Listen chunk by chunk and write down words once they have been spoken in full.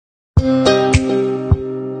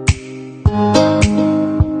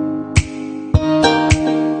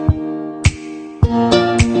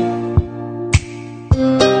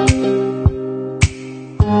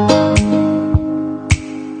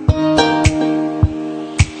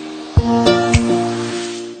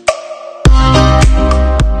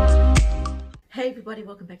everybody,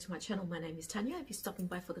 welcome back to my channel. My name is Tanya. If you're stopping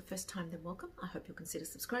by for the first time, then welcome. I hope you'll consider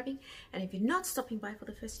subscribing. And if you're not stopping by for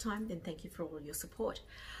the first time, then thank you for all your support.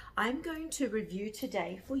 I'm going to review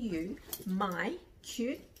today for you my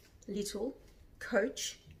cute little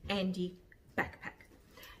Coach Andi backpack.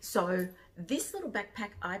 So this little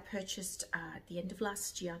backpack I purchased at the end of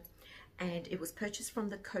last year, and it was purchased from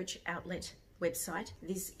the Coach outlet website.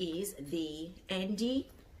 This is the Andi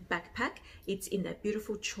backpack. It's in that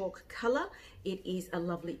beautiful chalk color. It is a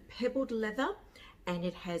lovely pebbled leather and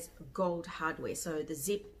it has gold hardware. So the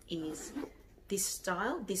zip is this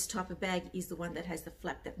style. This type of bag is the one that has the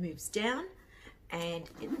flap that moves down and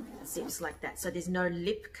it zips like that. So there's no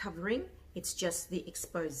lip covering. It's just the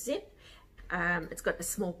exposed zip. It's got a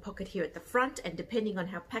small pocket here at the front, and depending on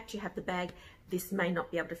how packed you have the bag, this may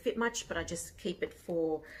not be able to fit much, but I just keep it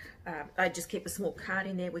for, I just keep a small card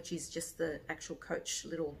in there, which is just the actual Coach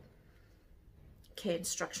little care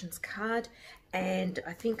instructions card. And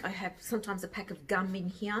I think I have sometimes a pack of gum in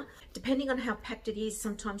here. Depending on how packed it is,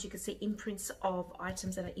 sometimes you can see imprints of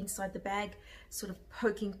items that are inside the bag sort of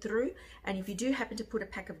poking through. And if you do happen to put a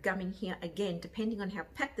pack of gum in here, again, depending on how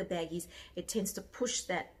packed the bag is, it tends to push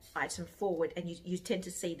that item forward, and you tend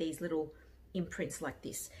to see these little imprints like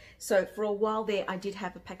this. So for a while there, I did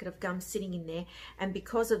have a packet of gum sitting in there, and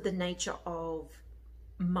because of the nature of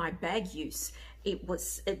my bag use, it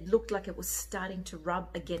looked like it was starting to rub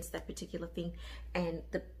against that particular thing, and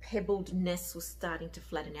the pebbledness was starting to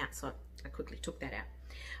flatten out, so I quickly took that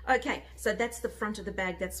out. Okay, so that's the front of the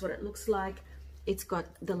bag. That's what it looks like. It's got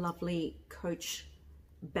the lovely Coach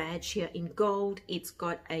badge here in gold. It's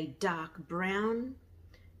got a dark brown,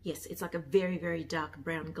 yes, it's like a very, very dark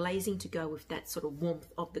brown glazing to go with that sort of warmth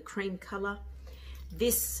of the cream color.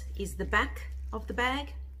 This is the back of the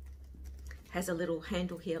bag. Has a little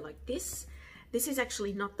handle here like this. This is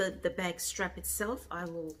actually not the bag strap itself. I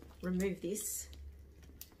will remove this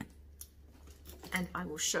and I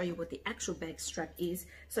will show you what the actual bag strap is.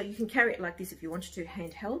 So you can carry it like this if you wanted to,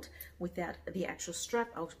 handheld, without the actual strap.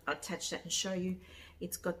 I'll attach that and show you.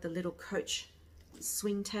 It's got the little Coach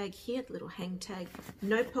swing tag here, the little hang tag.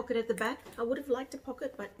 No pocket at the back. I would have liked a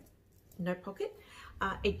pocket, but no pocket.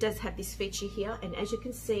 It does have this feature here, and as you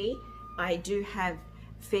can see, I do have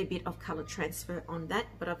a fair bit of color transfer on that,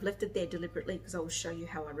 but I've left it there deliberately because I will show you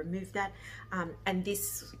how I remove that. And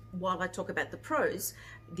this, while I talk about the pros,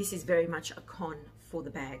 this is very much a con for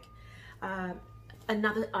the bag.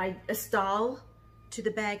 A style to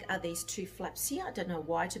the bag are these two flaps here. I don't know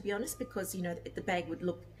why, to be honest, because you know the bag would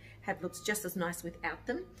have looked just as nice without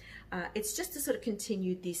them. It's just to sort of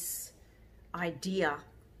continue this idea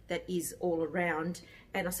that is all around,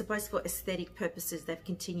 and I suppose for aesthetic purposes they've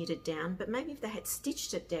continued it down, but maybe if they had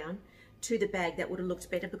stitched it down to the bag, that would have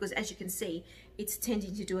looked better, because as you can see, it's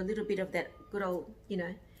tending to do a little bit of that good old, you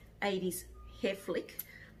know, 80s hair flick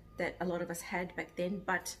that a lot of us had back then.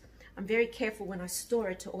 But I'm very careful when I store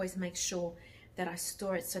it to always make sure that I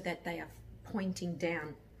store it so that they are pointing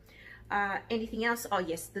down. Anything else? Oh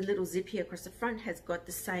yes, the little zip here across the front has got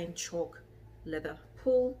the same chalk leather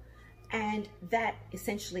pull, and that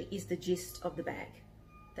essentially is the gist of the bag.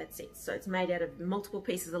 That's it. So it's made out of multiple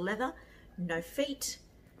pieces of leather, no feet,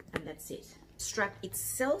 and that's it. Strap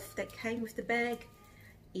itself that came with the bag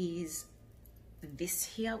is this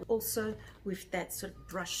here, also with that sort of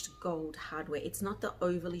brushed gold hardware. It's not the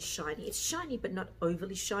overly shiny, it's shiny but not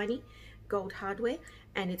overly shiny gold hardware,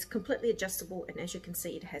 and it's completely adjustable, and as you can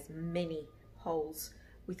see, it has many holes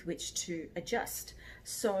with which to adjust.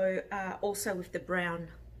 So also with the brown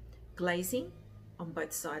glazing on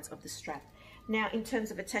both sides of the strap. Now in terms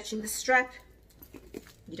of attaching the strap,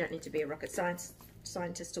 you don't need to be a rocket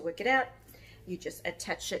scientist to work it out. You just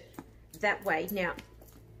attach it that way. Now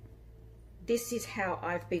this is how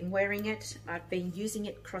I've been wearing it. I've been using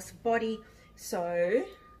it cross body. So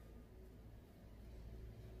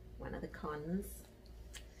one of the cons,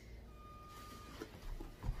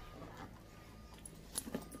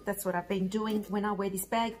 that's what I've been doing. When I wear this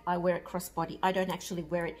bag, I wear it crossbody. I don't actually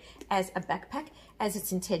wear it as a backpack as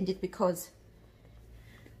it's intended, because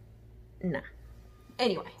nah.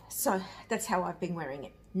 Anyway, so that's how I've been wearing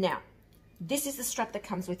it. Now, this is the strap that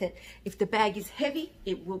comes with it. If the bag is heavy,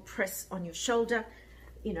 it will press on your shoulder,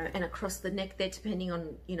 you know, and across the neck there, depending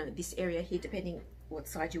on, you know, this area here, depending what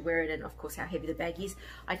side you wear it, and of course how heavy the bag is.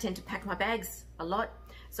 I tend to pack my bags a lot,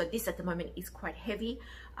 so this at the moment is quite heavy,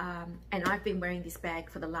 and I've been wearing this bag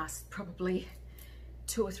for the last probably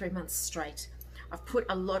 2 or 3 months straight. I've put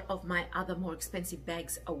a lot of my other more expensive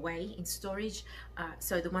bags away in storage,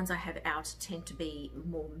 so the ones I have out tend to be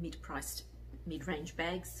more mid-priced, mid-range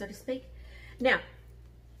bags, so to speak. Now,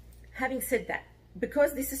 having said that,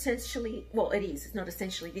 because this essentially, well, it's not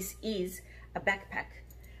essentially, this is a backpack.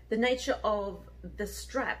 The nature of the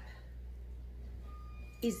strap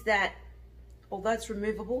is that although it's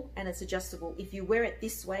removable and it's adjustable, if you wear it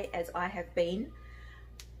this way, as I have been,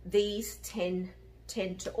 these tend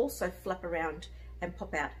to also flap around and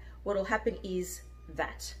pop out. What will happen is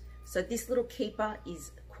that. So this little keeper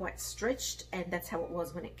is quite stretched, and that's how it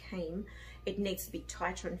was when it came. It needs to be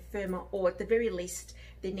tighter and firmer, or at the very least,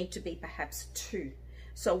 there need to be perhaps two.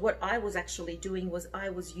 So what I was actually doing was I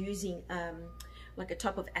was using like a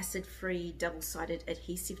type of acid-free double-sided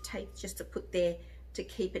adhesive tape just to put there to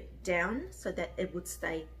keep it down so that it would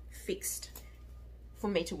stay fixed for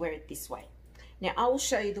me to wear it this way. Now I will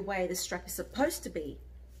show you the way the strap is supposed to be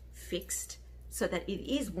fixed so that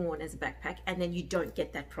it is worn as a backpack, and then you don't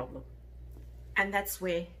get that problem. And that's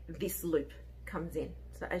where this loop comes in.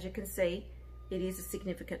 So as you can see, it is a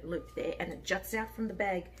significant loop there, and it juts out from the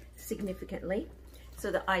bag significantly.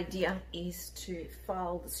 So the idea is to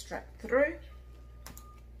file the strap through,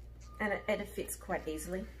 and it fits quite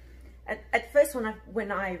easily. At first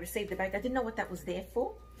when I received the bag, I didn't know what that was there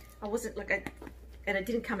for. I wasn't like, and it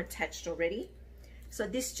didn't come attached already. So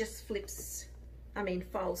this just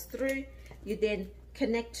files through. You then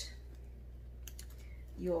connect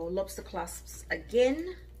your lobster clasps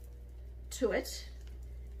again to it.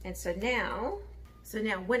 And so now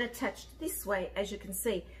when attached this way, as you can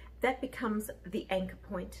see, that becomes the anchor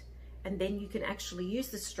point. And then you can actually use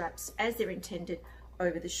the straps as they're intended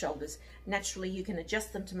over the shoulders. Naturally, you can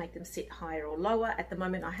adjust them to make them sit higher or lower. At the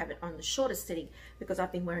moment, I have it on the shortest setting because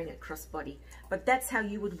I've been wearing it crossbody. But that's how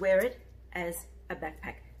you would wear it as a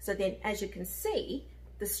backpack. So then, as you can see,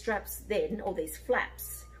 the straps then, or these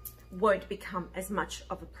flaps, won't become as much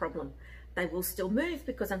of a problem. They will still move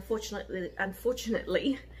because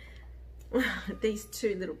unfortunately, these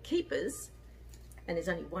two little keepers, and there's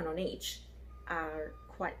only one on each, are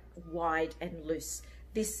quite wide and loose.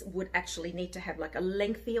 This would actually need to have like a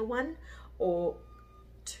lengthier one, or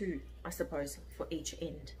two, I suppose, for each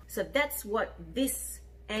end. So that's what this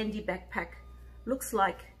Andi backpack looks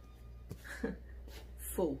like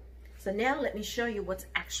full. So now let me show you what's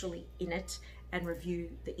actually in it and review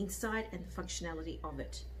the inside and the functionality of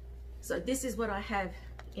it. So this is what I have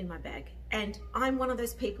in my bag. And I'm one of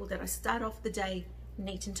those people that I start off the day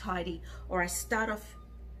neat and tidy, or I start off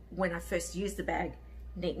when I first use the bag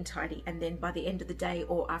neat and tidy, and then by the end of the day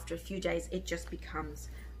or after a few days it just becomes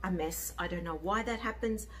a mess. I don't know why that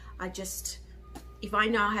happens. If I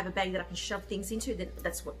know I have a bag that I can shove things into, then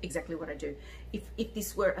that's exactly what I do. If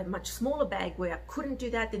this were a much smaller bag where I couldn't do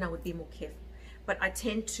that, then I would be more careful. But I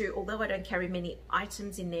tend to, although I don't carry many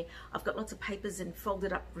items in there, I've got lots of papers and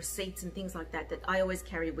folded up receipts and things like that that I always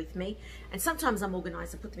carry with me. And sometimes I'm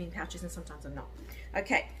organized and put them in pouches, and sometimes I'm not.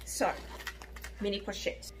 Okay, so mini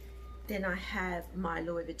pochette. Then I have my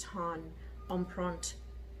Louis Vuitton Empreinte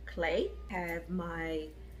clay. I have my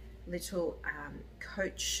little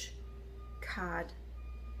Coach card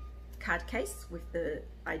case with the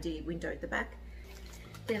ID window at the back.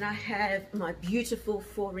 Then I have my beautiful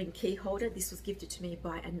 4-ring key holder. This was gifted to me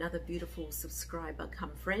by another beautiful subscriber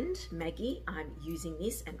come friend, Maggie. I'm using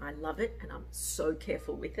this and I love it, and I'm so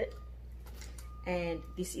careful with it. And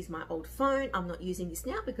this is my old phone. I'm not using this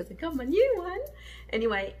now because I got my new one.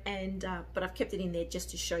 Anyway, but I've kept it in there just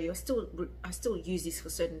to show you. I still use this for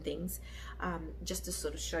certain things, just to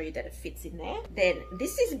sort of show you that it fits in there. Then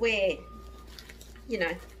this is where,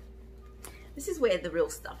 this is where the real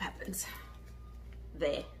stuff happens.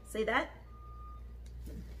 There, see that?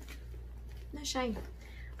 No shame.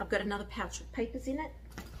 I've got another pouch with papers in it.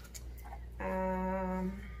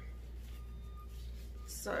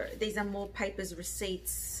 So these are more papers,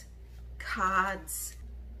 receipts, cards.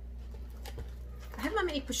 I have my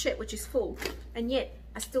mini pochette, which is full, and yet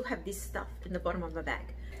I still have this stuff in the bottom of my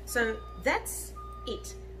bag. So that's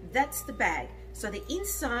it. That's the bag. So the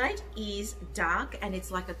inside is dark, and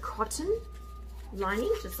it's like a cotton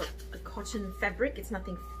lining, just like a cotton fabric. It's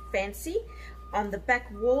nothing fancy. On the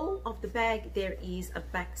back wall of the bag, there is a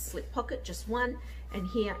back slip pocket, just one. And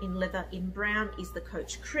here in leather in brown is the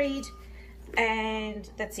Coach Creed. And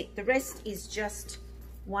that's it. The rest is just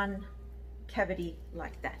one cavity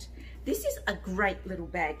like that. This is a great little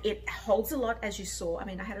bag. It holds a lot, as you saw. I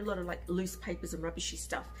mean, I had a lot of like loose papers and rubbishy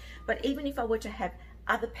stuff, but even if I were to have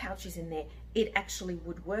other pouches in there, it actually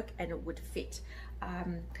would work and it would fit.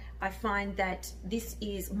 I find that this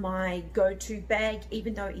is my go-to bag,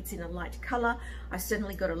 even though it's in a light color. I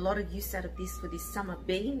certainly got a lot of use out of this for this summer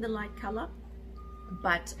being the light color,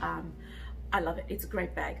 but I love it. It's a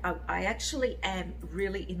great bag. I actually am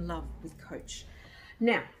really in love with Coach.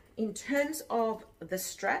 Now, in terms of the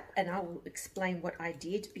strap, and I will explain what I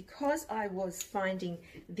did, because I was finding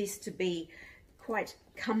this to be quite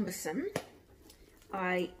cumbersome,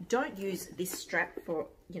 I don't use this strap for,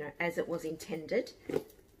 you know, as it was intended,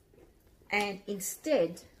 and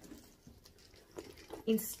instead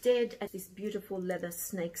as this beautiful leather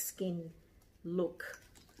snake skin look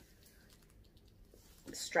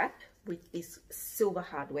strap with this silver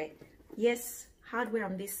hardware. Yes, hardware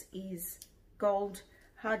on this is gold,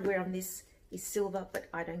 hardware on this is silver, but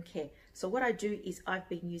I don't care. So what I do is I've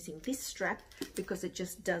been using this strap because it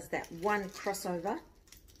just does that one crossover,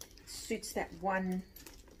 suits that one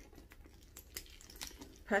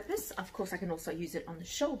purpose. Of course, I can also use it on the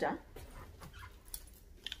shoulder,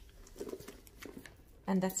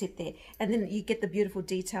 and that's it there. And then you get the beautiful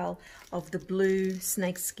detail of the blue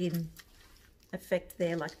snakeskin effect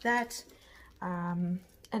there, like that.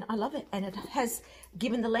 And I love it. And it has,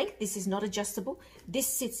 given the length, this is not adjustable. This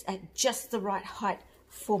sits at just the right height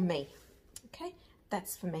for me. Okay,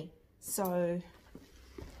 that's for me. So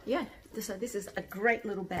yeah, so this is a great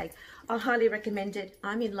little bag. I highly recommend it.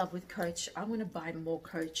 I'm in love with Coach. I want to buy more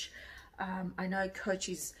Coach. I know Coach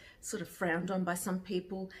is sort of frowned on by some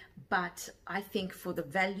people, but I think for the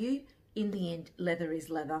value, in the end, leather is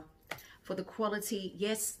leather. For the quality,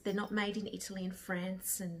 yes, they're not made in Italy and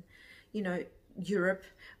France and, you know, Europe,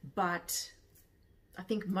 but I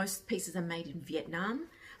think most pieces are made in Vietnam,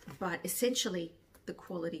 but essentially the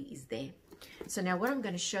quality is there. So now what I'm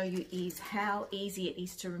going to show you is how easy it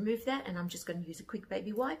is to remove that, and I'm just going to use a quick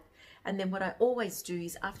baby wipe. And then what I always do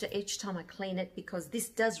is after each time I clean it, because this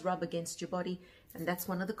does rub against your body, and that's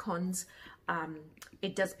one of the cons,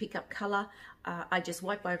 it does pick up color. I just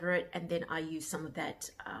wipe over it, and then I use some of that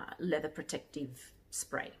leather protective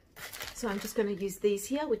spray. So I'm just going to use these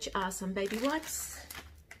here, which are some baby wipes,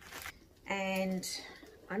 and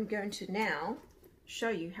I'm going to now show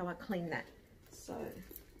you how I clean that.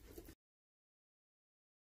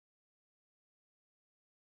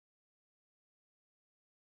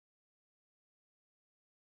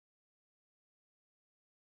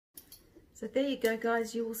 So there you go,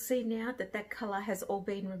 guys. You will see now that that color has all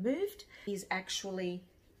been removed. It is actually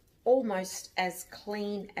almost as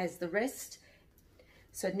clean as the rest.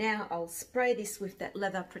 So now I'll spray this with that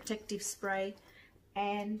leather protective spray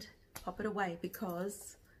and pop it away,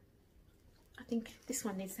 because I think this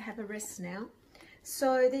one needs to have a rest now.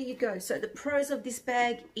 So there you go. So the pros of this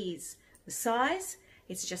bag is the size.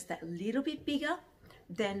 It's just that little bit bigger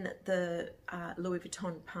than the Louis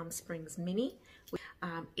Vuitton Palm Springs Mini.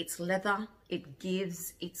 It's leather, it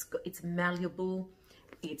gives, it's malleable,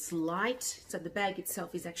 it's light. So the bag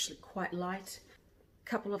itself is actually quite light.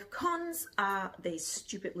 Couple of cons are these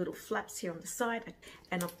stupid little flaps here on the side,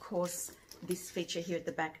 and of course this feature here at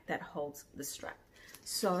the back that holds the strap.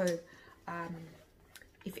 So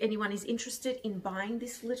if anyone is interested in buying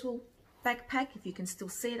this little backpack, if you can still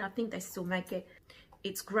see it, I think they still make it.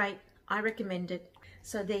 It's great, I recommend it.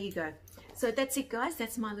 So there you go. So that's it, guys.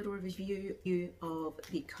 That's my little review of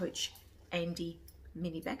the Coach Andi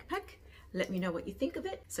mini backpack. Let me know what you think of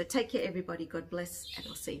it. So take care, everybody. God bless, and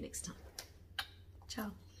I'll see you next time.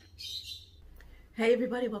 Ciao. Hey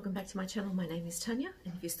everybody, welcome back to my channel. My name is Tanya,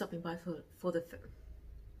 and if you're stopping by for the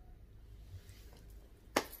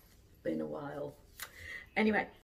been a while. Anyway,